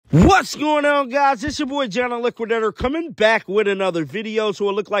What's going on, guys? It's your boy, John the Liquidator, coming back with another video. So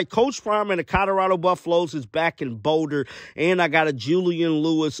it looked like Coach Prime and the Colorado Buffaloes is back in Boulder, and I got a Julian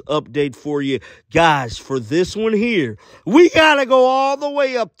Lewis update for you. Guys, for this one here, we got to go all the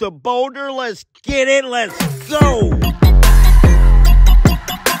way up to Boulder. Let's get it. Let's go.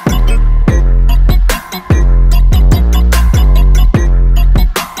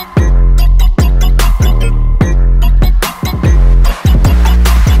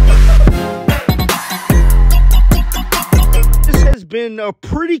 Been a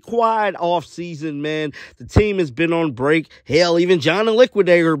pretty quiet offseason, man. The team has been on break. Hell, even John the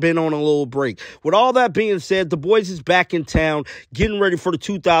Liquidator been on a little break. With all that being said, the boys is back in town, getting ready for the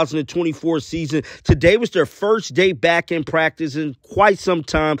 2024 season. Today was their first day back in practice in quite some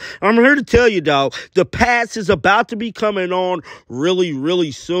time. I'm here to tell you, dog, the pass is about to be coming on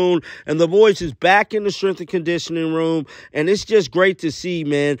really soon, and the boys is back in the strength and conditioning room, and it's just great to see,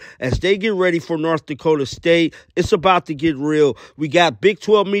 man, as they get ready for North Dakota State. It's about to get real. We got Big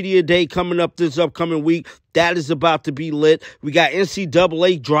 12 Media Day coming up this upcoming week. That is about to be lit. We got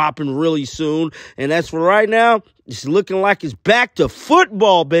NCAA dropping really soon. And as for right now, it's looking like it's back to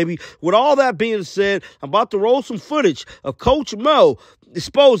football, baby. With all that being said, I'm about to roll some footage of Coach Mo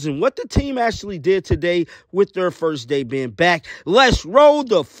exposing what the team actually did today with their first day being back. Let's roll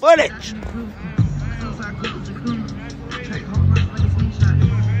the footage.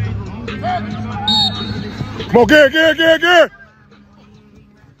 Come on, get.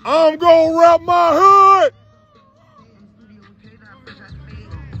 I'm gonna wrap my hood.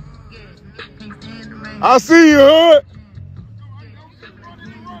 I see you, hood.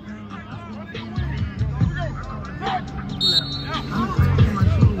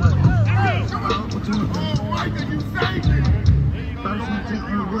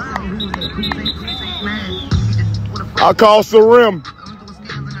 I call Rim.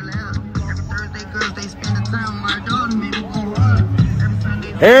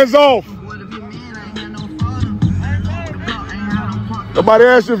 Hands off. Nobody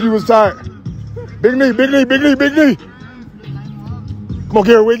asked you if you was tired. Big knee. Come on,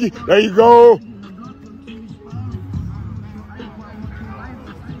 Gary Wiggy. There you go.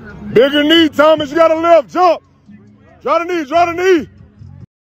 Bigger knee, Thomas. You got to lift. Jump. Draw the knee. Draw the knee.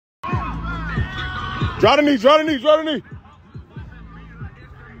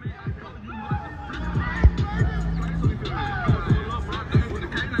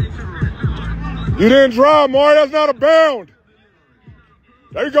 You didn't drive, Maury. That's not a bound.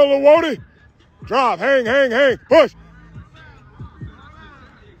 There you go, Lil Wody. Drive. Hang. Push.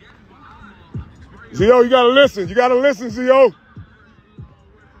 Zio, you got to listen. Zio.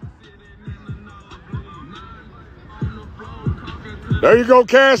 There you go,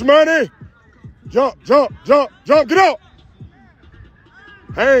 Cash Money. Jump. Get out.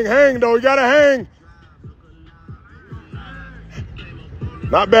 Hang, though. You got to hang.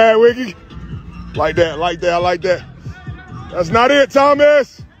 Not bad, Wiggy. Like that. I like that. That's not it,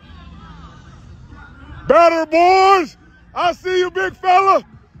 Thomas. Better, boys. I see you, big fella.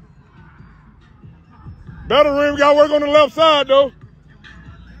 Better, Rim. Got to work on the left side, though.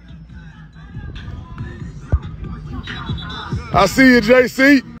 I see you,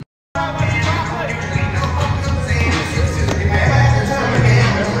 JC.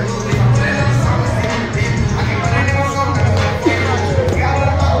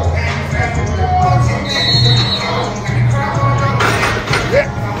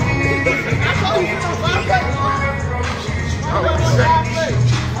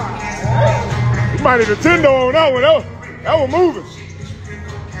 You might need a Nintendo on that one. That one moving.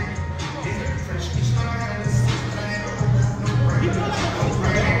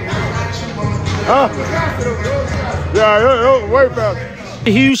 Huh? Yeah, way faster. A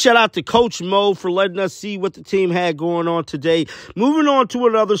huge shout out to Coach Mo for letting us see what the team had going on today. Moving on to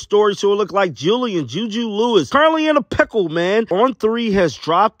another story, so it looked like Julian, JuJu Lewis, currently in a pickle, man. On3 has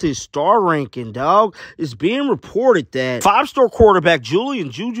dropped his star ranking, dog. It's being reported that five-star quarterback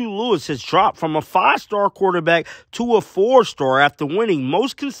Julian, JuJu Lewis, has dropped from a five-star quarterback to a four-star after winning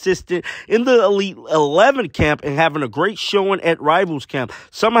most consistent in the Elite 11 camp and having a great showing at Rivals camp.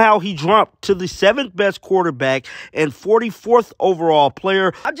 Somehow he dropped to the 7th best quarterback and 44th overall player.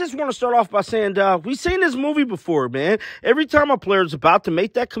 I just want to start off by saying, we've seen this movie before, man. Every time a player is about to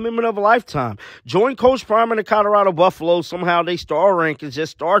make that commitment of a lifetime, join Coach Prime and the Colorado Buffaloes, somehow they star rankings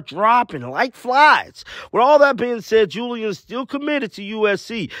just start dropping like flies. With all that being said, Julian is still committed to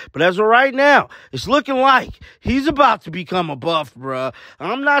USC, but as of right now, it's looking like he's about to become a Buff, bruh.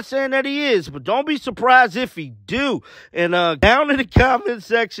 I'm not saying that he is, but don't be surprised if he do. And down in the comment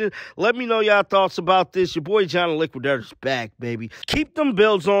section, let me know y'all thoughts about this. Your boy John the Liquidator's back, baby. Keep the them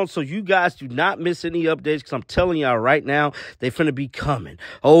bells on so you guys do not miss any updates, because I'm telling y'all right now, they finna be coming.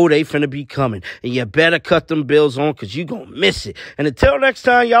 Oh, they finna be coming. And you better cut them bells on, because you gonna miss it. And until next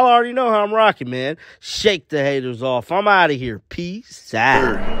time, y'all already know how I'm rocking, man. Shake the haters off. I'm out of here. Peace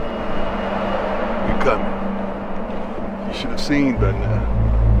out. We coming. You should have seen by now.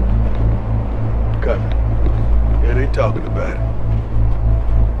 Coming. Yeah, they talking about it.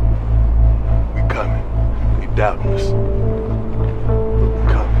 We coming. They doubting us. But we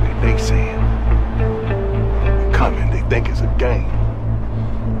coming. They saying. We coming. They think it's a game.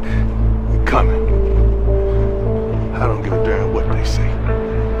 We coming. I don't give a damn what they say.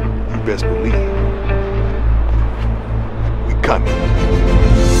 You best believe